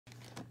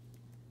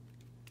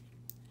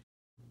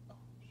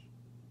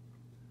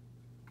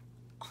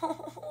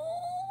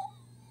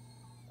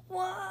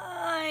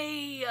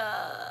Why?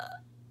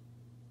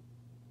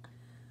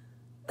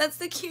 That's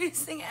the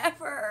cutest thing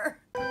ever.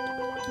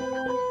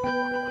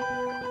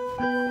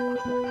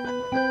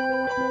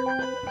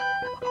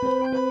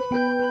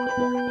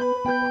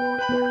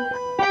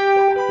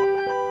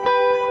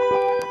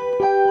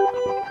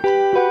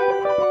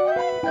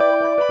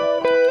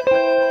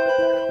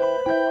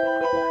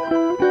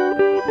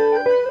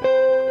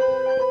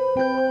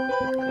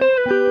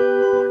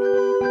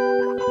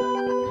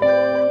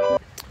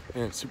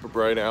 And it's super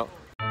bright out.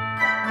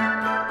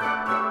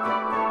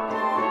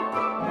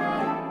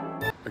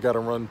 I gotta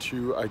run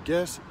to, I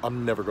guess,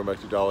 I'm never going back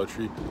to Dollar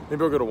Tree.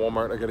 Maybe I'll go to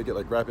Walmart. I gotta get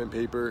like wrapping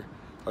paper,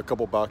 a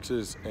couple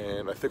boxes,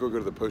 and I think I'll go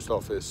to the post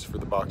office for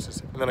the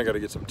boxes. And then I gotta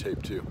get some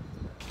tape too.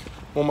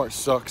 Walmart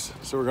sucks,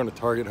 so we're going to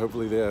Target.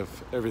 Hopefully they have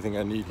everything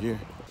I need here.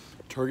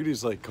 Target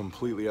is like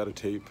completely out of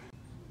tape.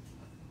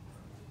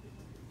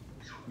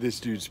 This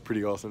dude's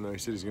pretty awesome though. He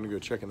said he's gonna go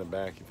check in the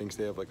back. He thinks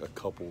they have like a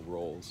couple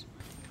rolls.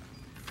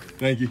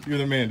 Thank you, you're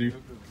the man, dude.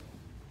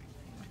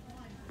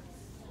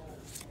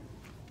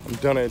 I'm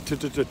done at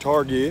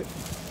Target,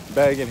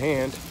 bag in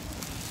hand,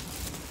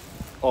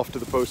 off to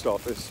the post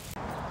office.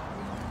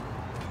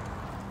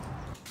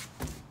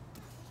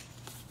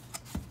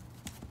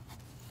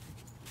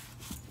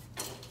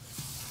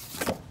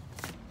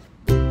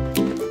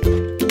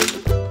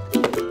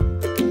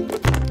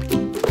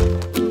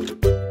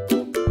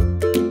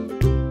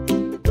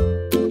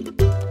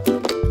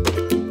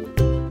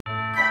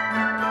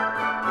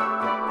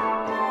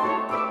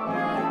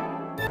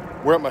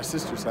 We're at my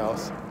sister's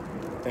house,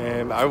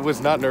 and I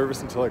was not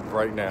nervous until like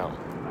right now.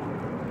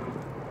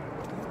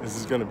 This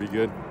is gonna be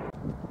good.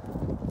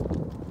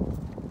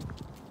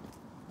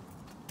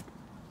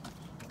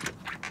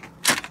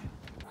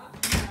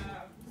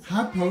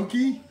 Hi,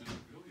 Pokey.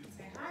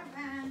 Say hi,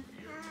 man.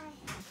 Hi.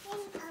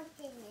 Open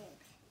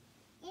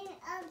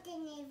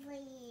it for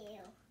you.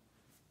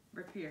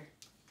 Rip here.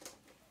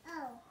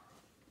 Oh.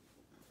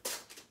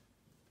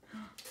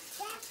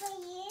 That's for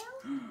you?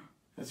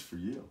 That's for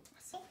you.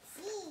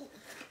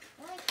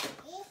 What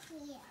is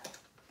here?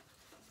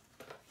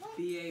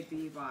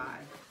 B-A-B-Y.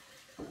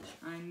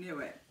 I knew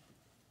it.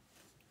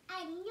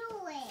 I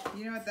knew it.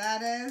 You know what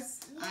that is?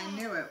 Yeah. I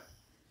knew it.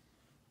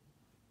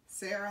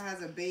 Sarah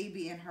has a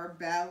baby in her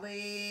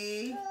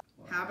belly. Wow.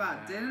 How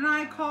about, didn't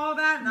I call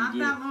that not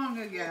that long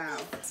ago?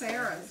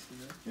 Sarah's.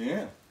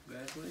 Yeah.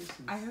 Congratulations.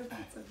 I hope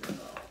that's a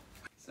girl.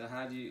 So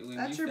how do you, when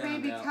That's you your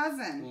found baby out,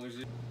 cousin. what was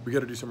your... We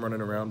gotta do some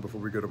running around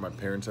before we go to my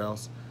parents'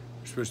 house.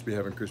 We're supposed to be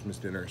having Christmas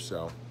dinner,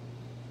 so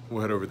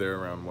we'll head over there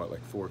around, what,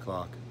 like 4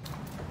 o'clock?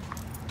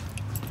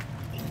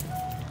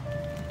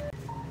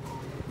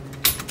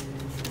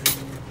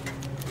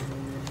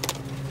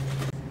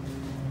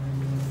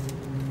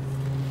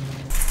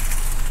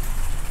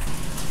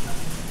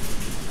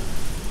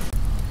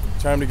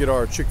 Time to get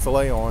our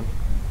Chick-fil-A on.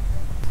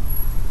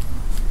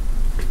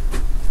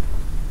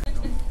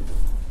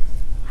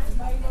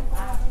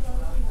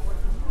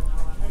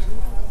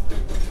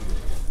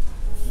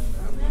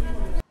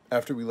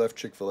 After we left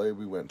Chick-fil-A,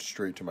 we went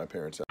straight to my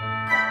parents' house.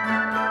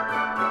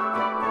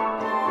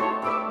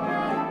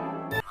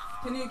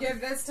 Can you give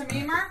this to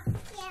me, Mark?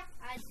 Yeah.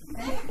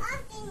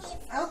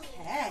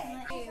 Okay.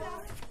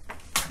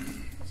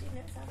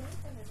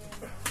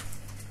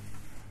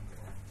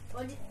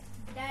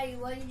 Daddy,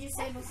 what did you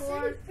say before?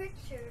 Send a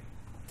picture.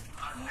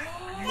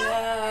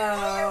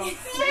 No.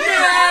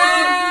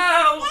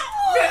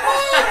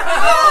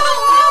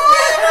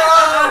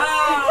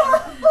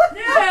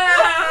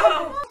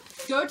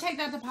 Go take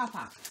that to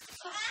Papa.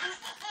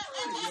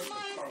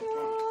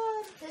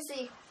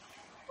 Sissy,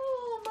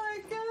 Oh my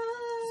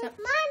God.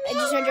 I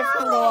just heard your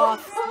phone go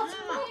off.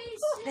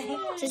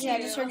 Sissy, I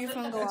just heard your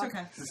phone go off.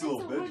 Okay. Just a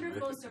little bit.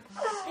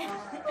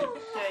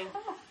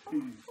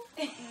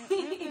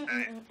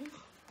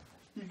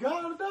 You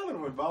got another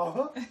one,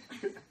 Bob.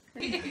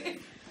 We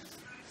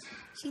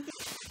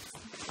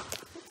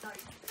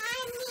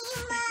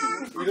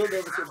don't know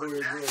if it's a boy or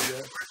girl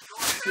yet.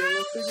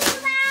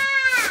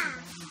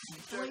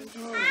 3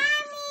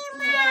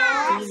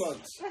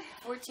 months.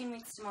 14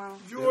 weeks tomorrow.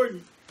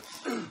 Jordan.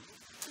 You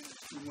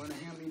want to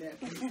hand me that?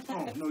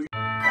 Oh, no.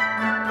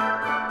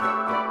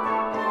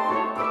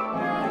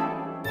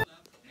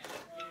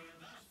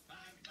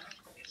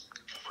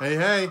 Hey,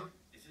 hey.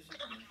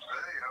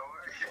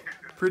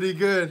 Pretty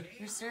good.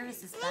 Your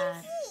service is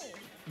bad.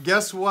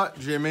 Guess what,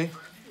 Jimmy?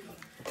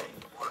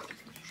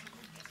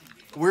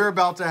 We're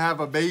about to have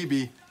a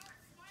baby.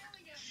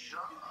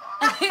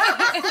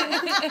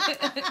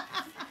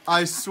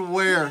 I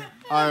swear,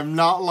 I am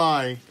not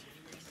lying.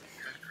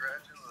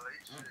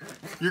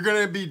 Congratulations. You're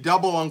gonna be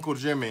double Uncle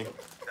Jimmy. That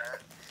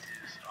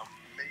is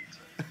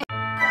amazing.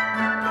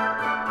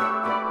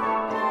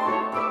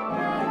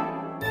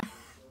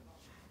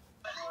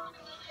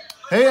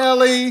 Hey,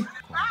 Ellie.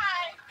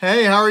 Hi.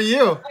 Hey, how are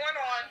you? What's going on?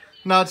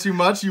 Not too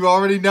much. You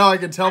already know. I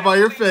can tell by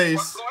your face.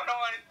 What's going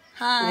on?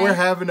 Hi. We're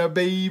having a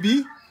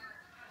baby.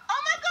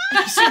 Oh my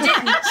God. She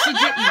didn't know.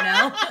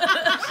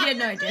 She had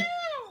no idea.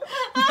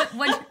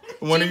 When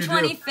When are June you due?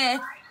 25th. Yeah.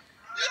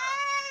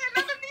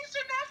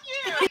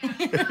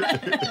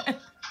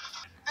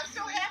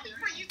 so happy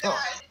for you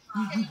guys.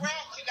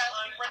 Congrats, you guys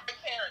are great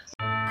parents.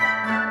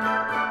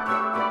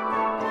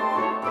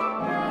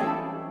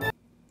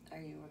 Are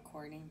you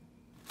recording?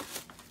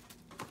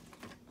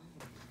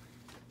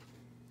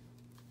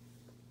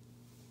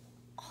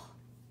 Oh.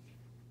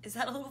 Is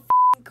that a little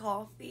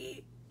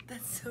coffee?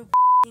 That's so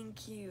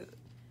cute.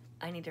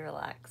 I need to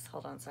relax.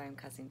 Hold on, sorry, I'm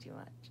cussing too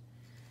much.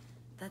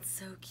 That's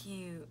so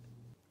cute.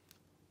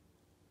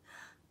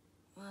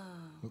 Whoa.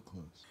 Look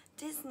close.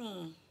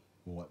 Disney.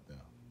 What though?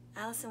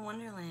 Alice in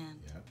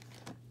Wonderland. Yeah.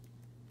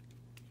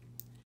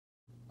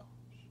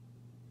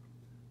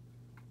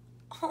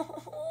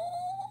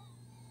 Oh,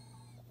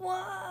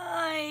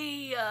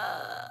 why?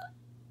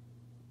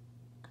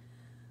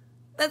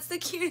 That's the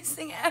cutest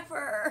thing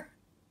ever.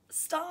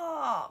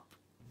 Stop.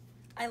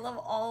 I love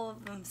all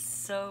of them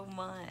so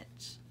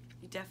much.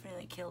 You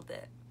definitely killed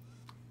it.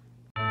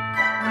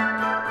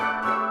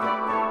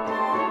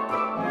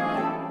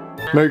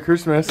 Merry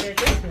Christmas. Merry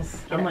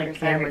Christmas. I'm like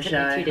camera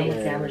shy. I'm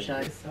camera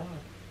shy.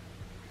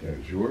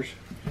 There's yours.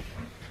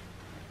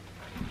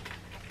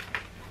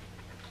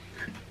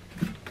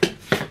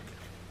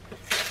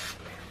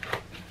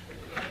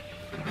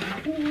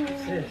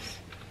 What's this?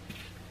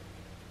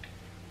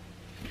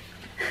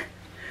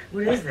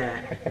 What is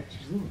that?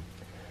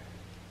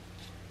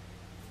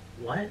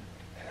 What?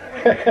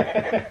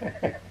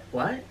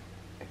 What?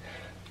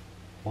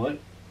 What?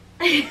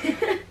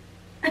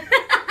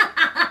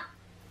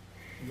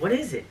 What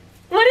is it?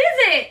 What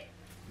is it?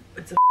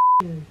 It's a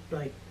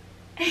like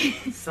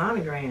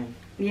sonogram.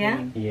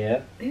 Yeah?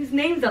 Yeah. Whose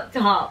name's up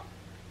top?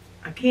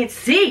 I can't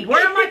see.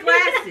 Where are my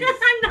glasses?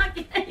 I'm not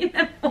getting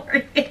them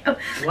for you.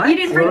 What? You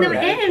didn't bring them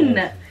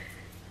in.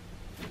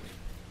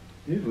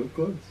 You look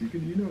close.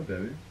 You know what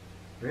that is.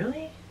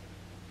 Really?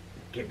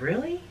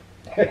 Really?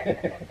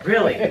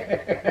 Really?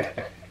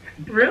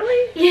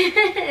 Really?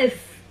 Yes.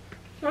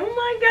 Oh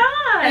my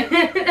God.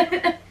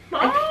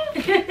 Mom?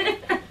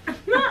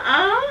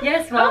 Nuh-uh.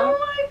 Yes, Mom. Oh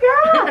my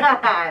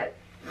God.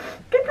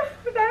 Get the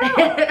fuck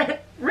out.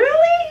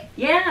 Really?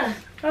 Yeah.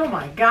 Oh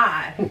my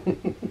God.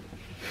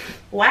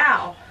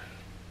 Wow.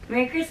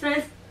 Merry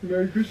Christmas.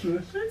 Merry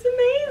Christmas. That's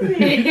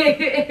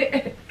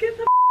amazing. Get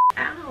the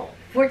out.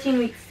 14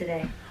 weeks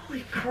today.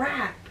 Holy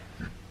crap.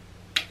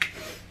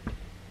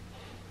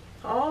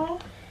 Oh.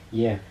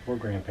 Yeah, we're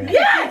grandparents.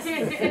 Yes!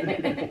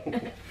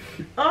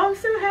 Oh, I'm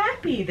so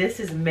happy. This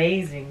is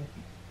amazing.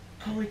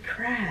 Holy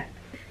crap.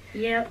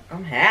 Yep.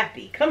 I'm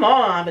happy. Come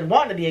on. I've been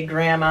wanting to be a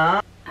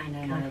grandma. I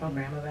know. Can I call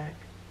grandma back?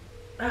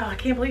 Oh, I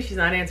can't believe she's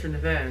not answering the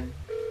phone.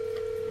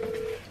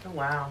 Oh,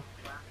 wow.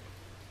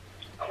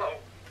 Hello.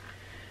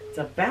 It's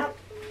about...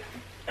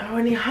 Oh,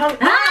 and he hung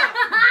up.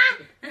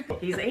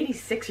 He's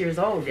 86 years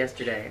old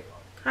yesterday.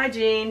 Hi,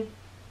 Jean.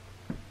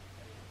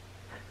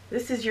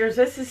 This is yours.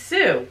 This is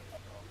Sue.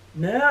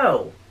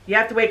 No. You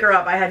have to wake her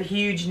up. I have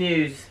huge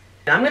news.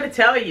 I'm going to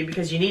tell you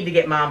because you need to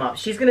get Mom up.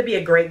 She's going to be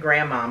a great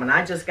grandmom, and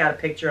I just got a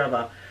picture of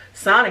a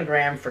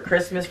sonogram for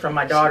Christmas from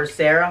my daughter,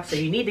 Sarah. So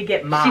you need to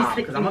get Mom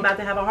because I'm about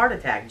to have a heart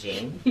attack,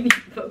 Jean. You need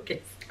to focus.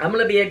 I'm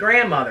going to be a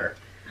grandmother.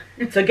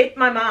 So get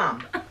my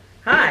mom.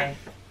 Hi.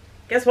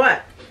 Guess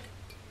what?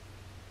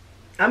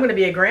 I'm going to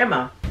be a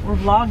grandma. We're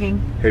vlogging.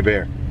 Hey,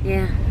 Bear.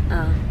 Yeah.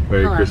 Oh.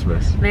 Merry Hello.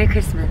 Christmas. Merry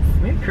Christmas.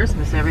 Merry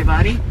Christmas,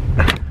 everybody.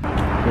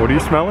 What are you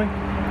smelling?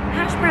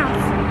 Hash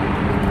browns.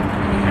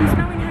 I'm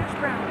smelling hash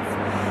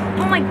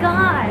browns. Oh my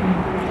God.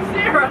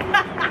 Sarah.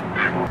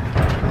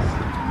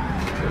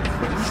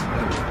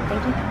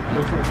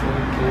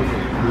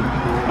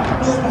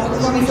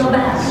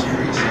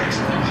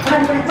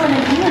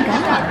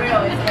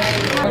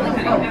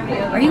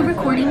 Are you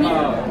recording me?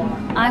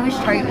 I wish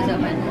Target was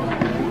open.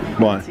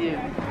 What?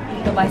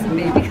 Go buy some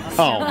babies.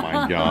 Oh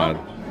my God.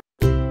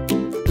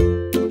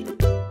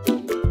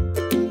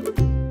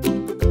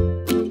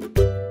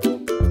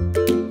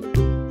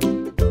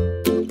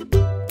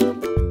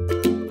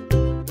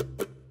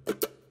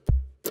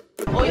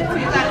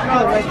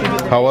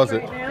 How was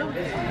it? It's good.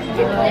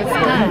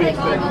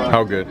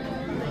 How good?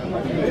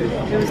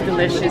 It was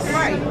delicious.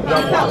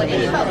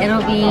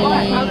 It'll be...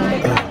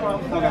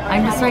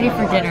 I'm just ready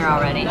for dinner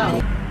already.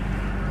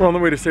 We're on the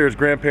way to Sarah's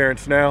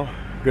grandparents now.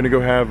 Gonna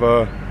go have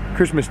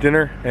Christmas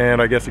dinner and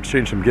I guess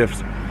exchange some gifts.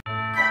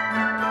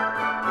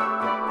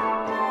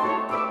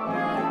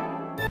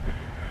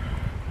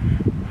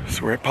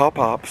 So we're at Pop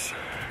Pop's.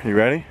 You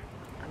ready?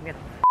 I'm gonna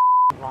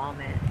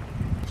vomit.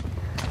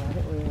 I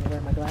don't really want to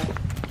wear my glasses.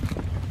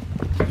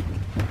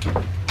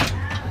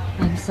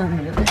 I'm so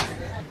nervous.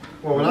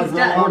 Well, when I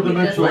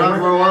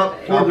grow up,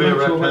 I'll be a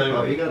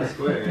rectangle. You got a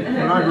square. When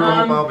I grow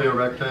up, I'll be a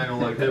rectangle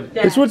like him.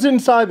 It's what's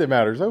inside that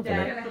matters. Open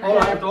it. Oh,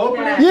 I have to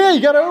open it? Yeah, you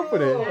gotta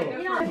open it.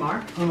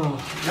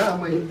 Yeah,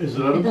 wait. Is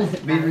it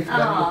open?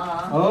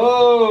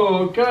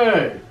 Oh,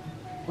 okay.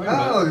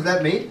 Oh, is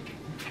that me?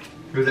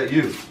 Or is that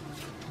you?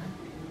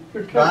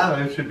 Ah,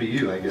 it should be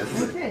you, I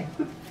guess. Okay.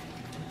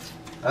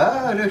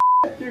 Ah, no.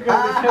 You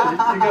gotta be kidding.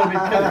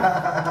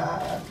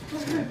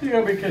 You gotta be kidding. You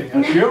gotta be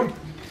kidding. That's you?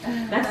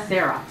 That's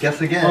Sarah.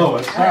 Guess again. Oh,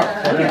 it's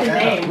Sarah. Look at the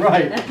name.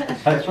 Right.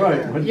 That's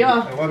right.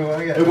 Yeah. And what do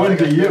I get? It wouldn't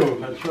be you.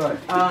 That's right.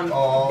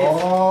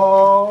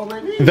 Oh,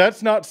 baby.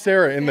 That's not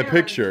Sarah in the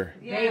picture.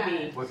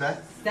 Baby. What's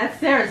that? That's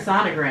Sarah's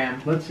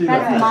sonogram. Let's see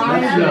That's that. my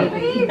Let's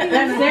baby.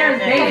 That's Sarah's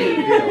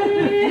baby.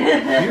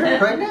 You're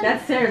pregnant?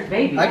 That's Sarah's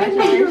baby. I can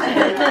tell you. I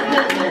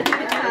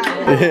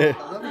Yeah.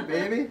 love you,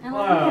 baby.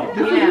 Wow.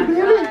 Yeah.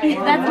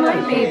 That's my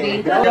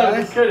baby. Yeah,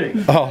 you're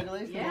kidding. Oh.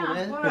 Congratulations,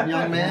 man. Good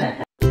young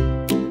man.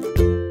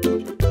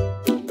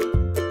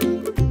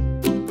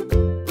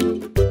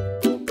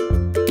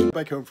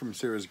 Back home from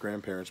Sarah's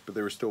grandparents, but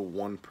there was still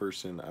one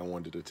person I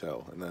wanted to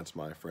tell, and that's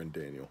my friend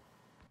Daniel.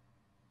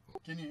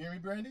 Can you hear me,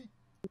 Brandy?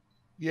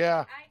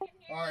 Yeah. I can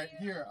hear All right,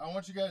 here, I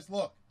want you guys to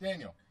look.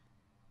 Daniel.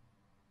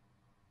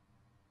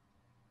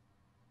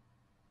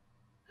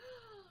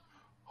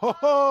 Ho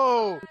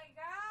ho!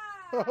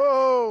 Ho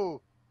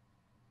ho!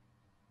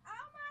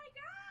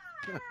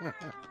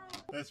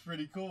 That's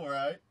pretty cool,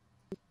 right?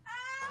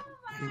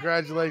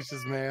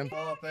 Congratulations, man.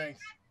 Oh,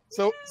 thanks.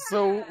 So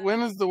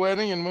when is the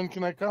wedding and when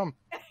can I come?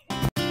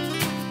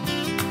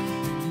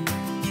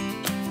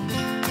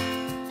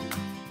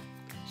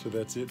 So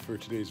that's it for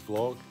today's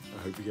vlog.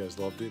 I hope you guys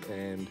loved it,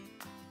 and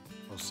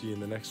I'll see you in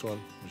the next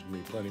one. There's gonna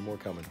be plenty more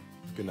coming.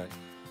 Good night.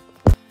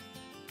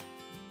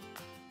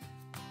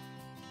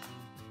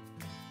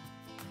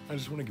 I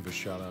just want to give a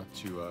shout out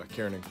to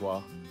Karen and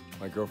Khoa.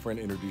 My girlfriend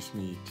introduced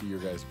me to your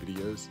guys'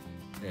 videos,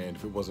 and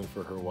if it wasn't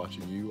for her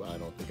watching you, I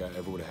don't think I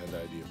ever would have had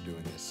the idea of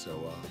doing this.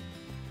 So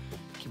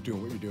keep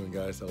doing what you're doing,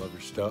 guys. I love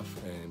your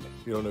stuff, and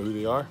if you don't know who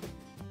they are,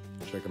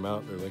 check them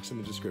out. Their link's in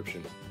the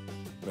description.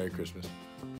 Merry Christmas.